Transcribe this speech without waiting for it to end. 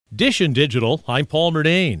Dish and Digital, I'm Paul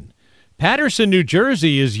Murnane. Paterson, New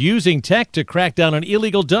Jersey is using tech to crack down on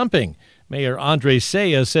illegal dumping. Mayor Andre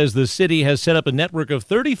Saya says the city has set up a network of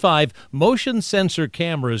 35 motion sensor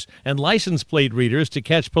cameras and license plate readers to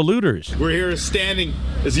catch polluters. We're here standing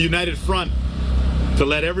as a united front to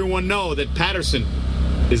let everyone know that Paterson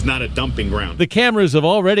is not a dumping ground. The cameras have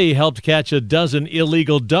already helped catch a dozen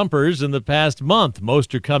illegal dumpers in the past month.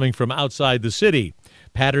 Most are coming from outside the city.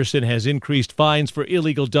 Paterson has increased fines for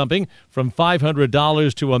illegal dumping from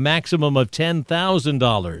 $500 to a maximum of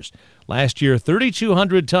 $10,000. Last year,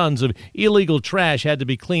 3,200 tons of illegal trash had to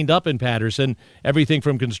be cleaned up in Paterson, everything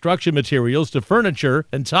from construction materials to furniture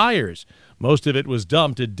and tires. Most of it was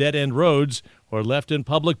dumped at dead-end roads or left in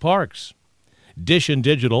public parks. Dish and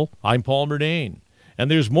Digital, I'm Paul Murnane.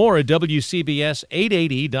 And there's more at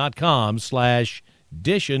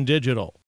WCBS880.com/Dish and Digital.